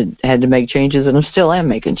 I've had to make changes, and I still am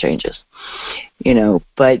making changes.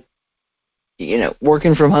 But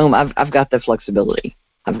working from home, I've got the flexibility.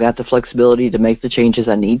 I've got the flexibility to make the changes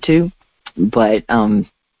I need to, but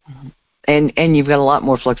and you've got a lot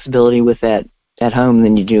more flexibility with that at home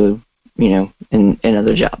than you do, in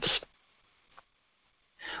other jobs.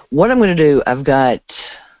 What I'm going to do, I've got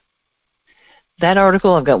that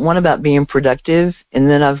article. I've got one about being productive, and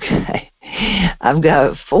then I've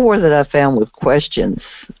got 4 that I found with questions.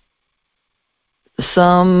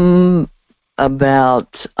 Some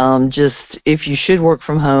about just if you should work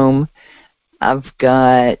from home. I've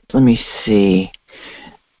got, let me see,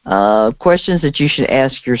 questions that you should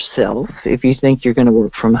ask yourself if you think you're going to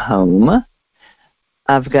work from home.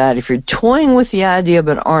 I've got if you're toying with the idea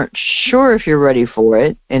but aren't sure if you're ready for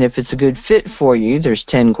it and if it's a good fit for you, there's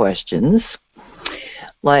 10 questions.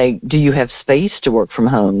 Like, do you have space to work from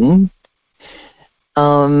home?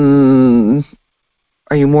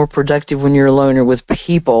 Are you more productive when you're alone or with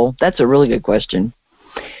people? That's a really good question.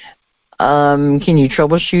 Can you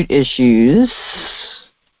troubleshoot issues?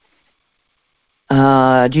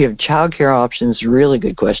 Do you have childcare options? Really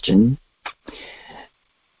good question.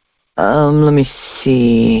 Let me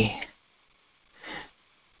see.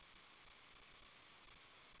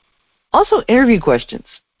 Also, interview questions.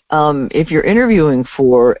 If you're interviewing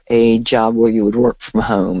for a job where you would work from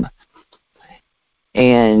home,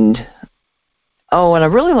 and I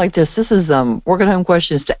really like this. This is work at home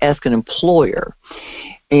questions to ask an employer.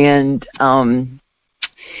 And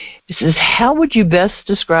it says, how would you best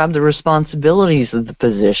describe the responsibilities of the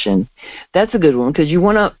position? That's a good one because you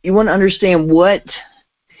want to understand what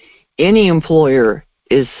any employer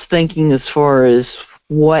is thinking as far as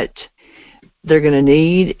what they're going to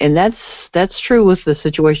need, and that's true with the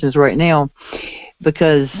situations right now,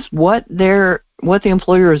 because what the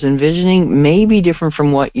employer is envisioning may be different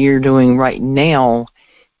from what you're doing right now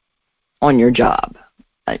on your job.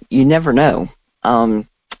 You never know.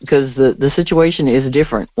 Because the situation is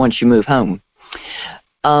different once you move home.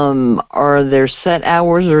 Are there set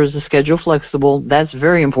hours or is the schedule flexible? That's a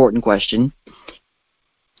very important question.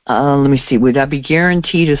 Let me see. Would I be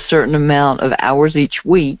guaranteed a certain amount of hours each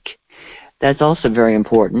week? That's also very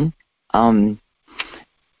important.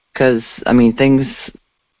 Because,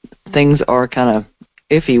 things are kind of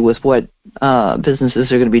iffy with what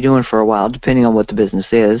businesses are going to be doing for a while, depending on what the business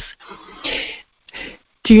is.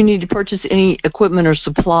 Do you need to purchase any equipment or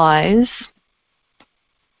supplies?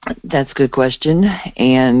 That's a good question.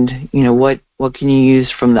 And, what can you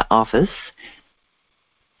use from the office?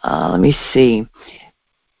 Let me see.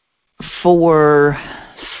 For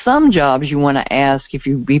some jobs, you want to ask if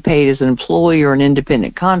you'd be paid as an employee or an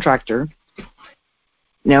independent contractor.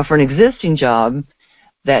 Now, for an existing job,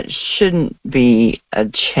 that shouldn't be a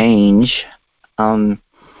change.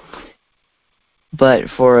 But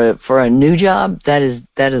for a new job, that is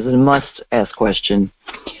a must-ask question,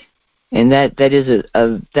 and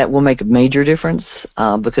that will make a major difference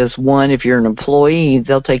because one, if you're an employee,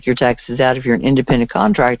 they'll take your taxes out. If you're an independent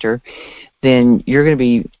contractor, then you're going to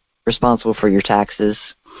be responsible for your taxes,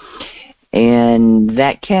 and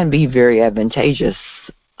that can be very advantageous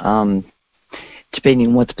depending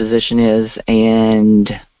on what the position is and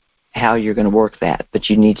how you're going to work that. But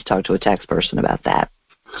you need to talk to a tax person about that.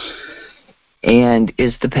 And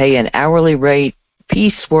is the pay an hourly rate,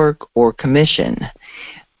 piecework, or commission?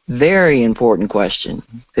 Very important question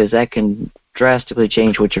because that can drastically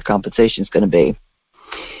change what your compensation is going to be.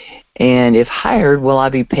 And if hired, will I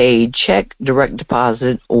be paid check, direct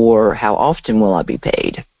deposit, or how often will I be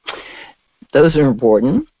paid? Those are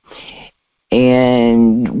important.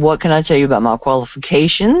 And what can I tell you about my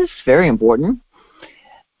qualifications? Very important.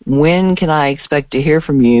 When can I expect to hear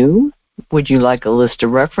from you? Would you like a list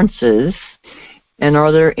of references? And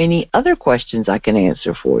are there any other questions I can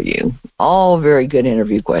answer for you? All very good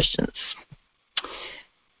interview questions.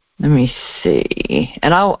 Let me see.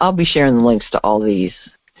 And I'll be sharing the links to all these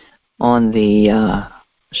on the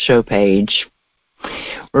show page.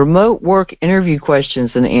 Remote work interview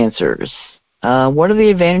questions and answers. What are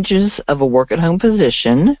the advantages of a work-at-home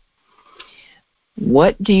position?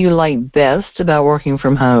 What do you like best about working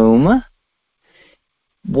from home?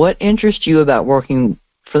 What interests you about working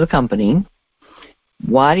for the company?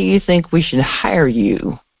 Why do you think we should hire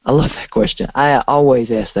you? I love that question. I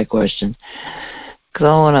always ask that question because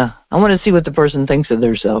I want to see what the person thinks of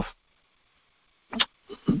themselves.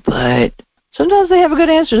 But sometimes they have a good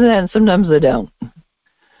answer to that, and sometimes they don't.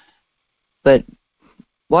 But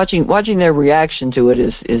watching their reaction to it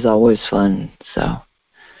is always fun. So let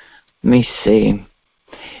me see.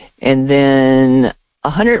 And then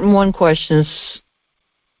 101 questions,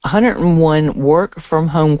 101 work from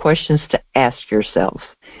home questions to ask yourself.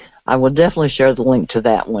 I will definitely share the link to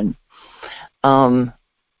that one.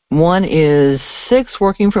 One is 6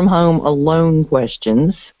 working from home alone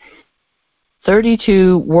questions,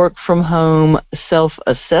 32 work from home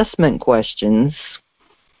self-assessment questions,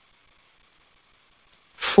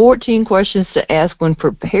 14 questions to ask when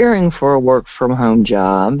preparing for a work from home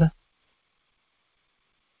job,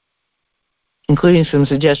 including some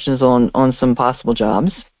suggestions on some possible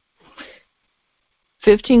jobs,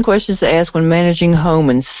 15 questions to ask when managing home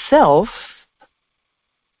and self,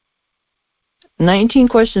 19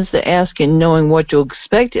 questions to ask in knowing what to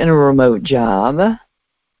expect in a remote job,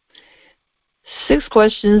 6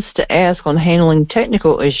 questions to ask on handling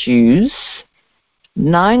technical issues,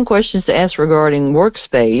 9 questions to ask regarding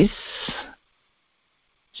workspace,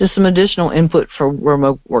 just some additional input for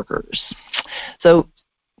remote workers. So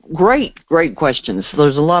great questions.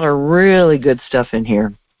 There's a lot of really good stuff in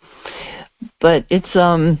here. But it's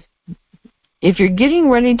if you're getting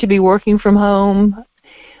ready to be working from home,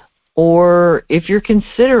 or if you're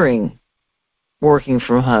considering working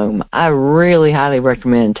from home, I really highly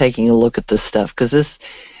recommend taking a look at this stuff because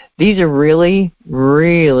these are really,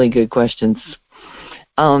 really good questions.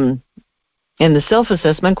 And the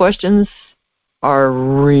self-assessment questions are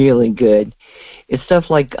really good. It's stuff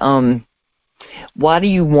like, why do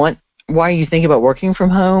you think about working from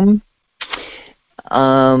home?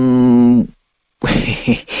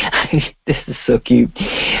 This is so cute.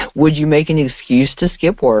 Would you make an excuse to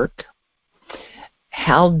skip work?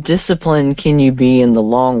 How disciplined can you be in the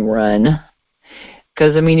long run?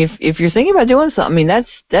 Because, I mean, if you're thinking about doing something, I mean,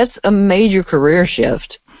 that's a major career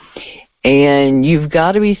shift. And you've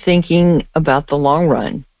got to be thinking about the long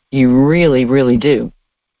run. You really, really do.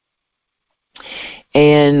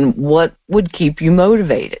 And what would keep you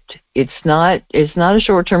motivated? It's not a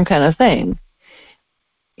short-term kind of thing.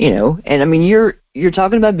 You know, and I mean, you're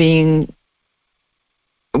talking about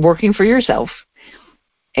working for yourself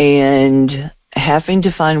and having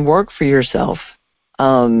to find work for yourself,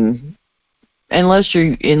 unless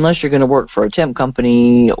you're going to work for a temp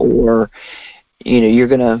company, or you know you're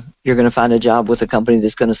going to find a job with a company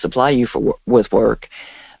that's going to supply you with work.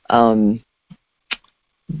 But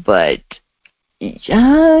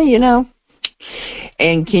you know,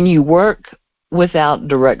 and can you work without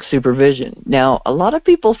direct supervision? Now, a lot of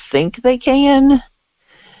people think they can,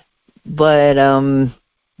 but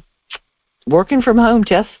working from home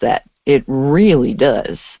tests that. It really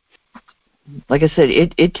does. Like I said,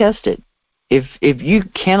 it tests it. If you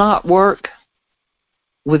cannot work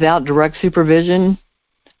without direct supervision,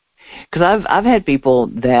 because I've had people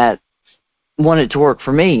that wanted to work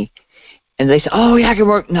for me, and they said, "Oh yeah, I can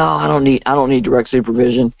work." No, I don't need direct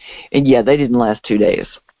supervision, and yeah, they didn't last 2 days.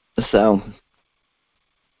 So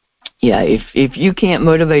yeah, if you can't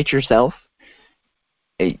motivate yourself,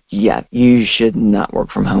 yeah, you should not work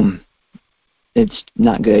from home. It's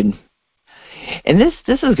not good. And this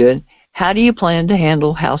is good. How do you plan to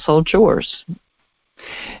handle household chores?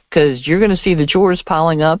 Because you're going to see the chores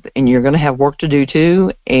piling up, and you're going to have work to do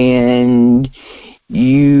too, and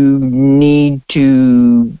you need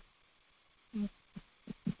to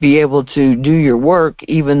be able to do your work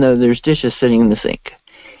even though there's dishes sitting in the sink.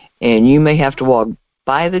 And you may have to walk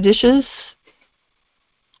by the dishes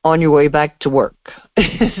on your way back to work.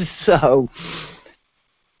 So,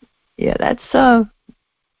 yeah, that's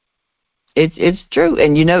it's true.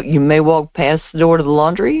 And you know, you may walk past the door to the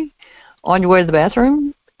laundry on your way to the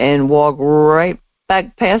bathroom and walk right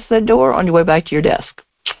back past that door on your way back to your desk.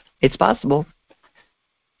 It's possible.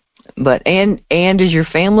 But and is your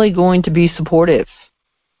family going to be supportive?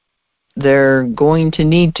 They're going to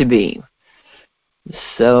need to be.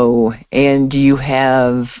 So, and do you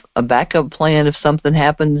have a backup plan if something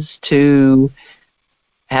happens to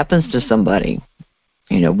somebody?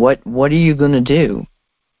 You know, what are you going to do?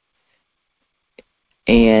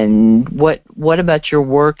 And what about your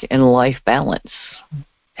work and life balance?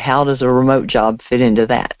 How does a remote job fit into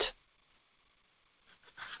that?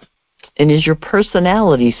 And is your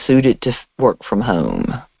personality suited to work from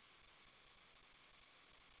home?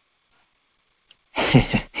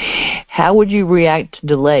 How would you react to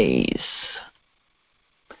delays?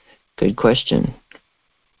 Good question.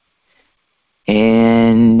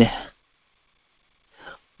 And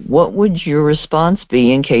what would your response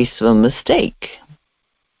be in case of a mistake?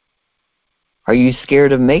 Are you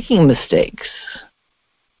scared of making mistakes?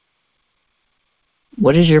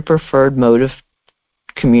 What is your preferred mode of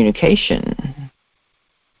communication?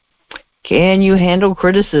 Can you handle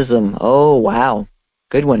criticism? Oh, wow.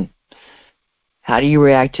 Good one. How do you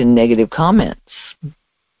react to negative comments?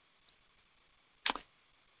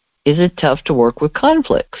 Is it tough to work with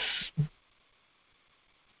conflicts?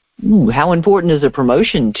 Ooh, how important is a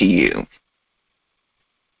promotion to you?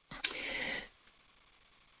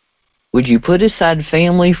 Would you put aside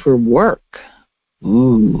family for work?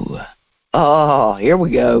 Ooh. Oh, here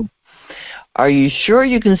we go. Are you sure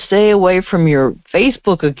you can stay away from your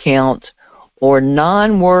Facebook account or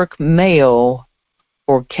non-work mail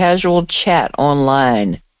or casual chat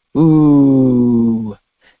online? Ooh,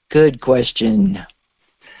 good question.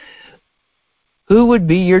 Who would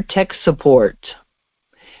be your tech support?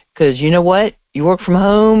 Because you know what? You work from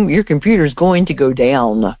home, your computer's going to go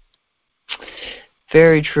down.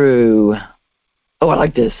 Very true. Oh, I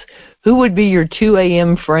like this. Who would be your 2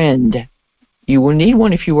 a.m. friend? You will need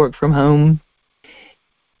one if you work from home.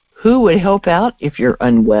 Who would help out if you're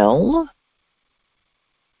unwell?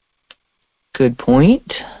 Good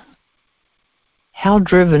point. How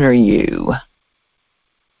driven are you?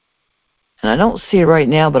 And I don't see it right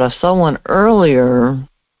now, but I saw one earlier,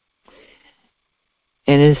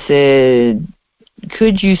 and it said,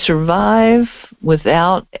 could you survive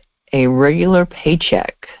without a regular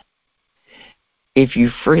paycheck if you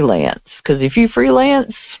freelance? Because if you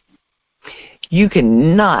freelance, you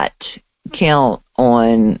cannot count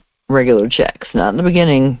on regular checks, not in the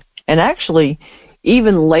beginning. And actually,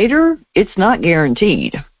 even later, it's not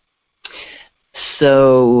guaranteed.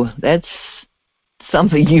 So that's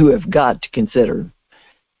something you have got to consider.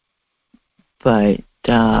 But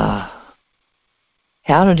how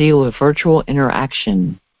to deal with virtual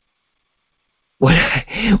interaction? What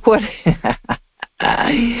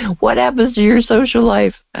happens to your social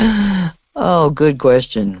life? Oh, good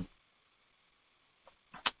question.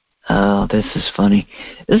 Oh, this is funny.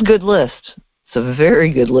 This is a good list. It's a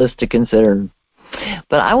very good list to consider.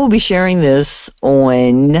 But I will be sharing this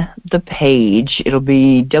on the page. It'll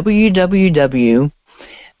be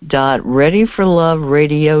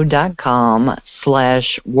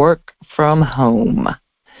www.readyforloveradio.com/work-from-home.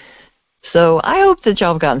 So I hope that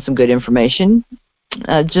y'all have gotten some good information.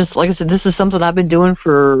 Just like I said, this is something I've been doing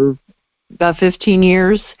for about 15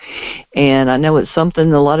 years, and I know it's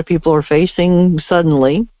something a lot of people are facing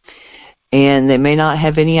suddenly, and they may not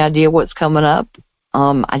have any idea what's coming up.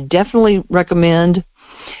 I definitely recommend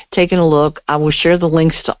taking a look. I will share the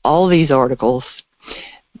links to all these articles,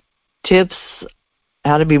 tips,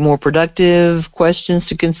 how to be more productive, questions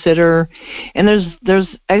to consider, and there's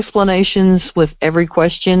explanations with every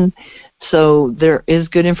question, so there is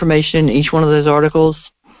good information in each one of those articles.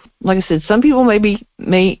 Like I said, some people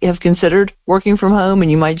may have considered working from home, and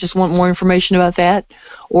you might just want more information about that,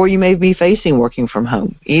 or you may be facing working from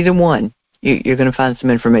home. Either one, you're going to find some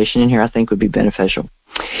information in here I think would be beneficial.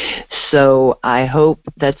 So I hope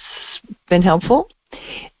that's been helpful,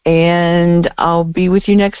 and I'll be with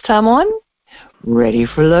you next time on Ready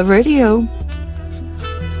for Love Radio.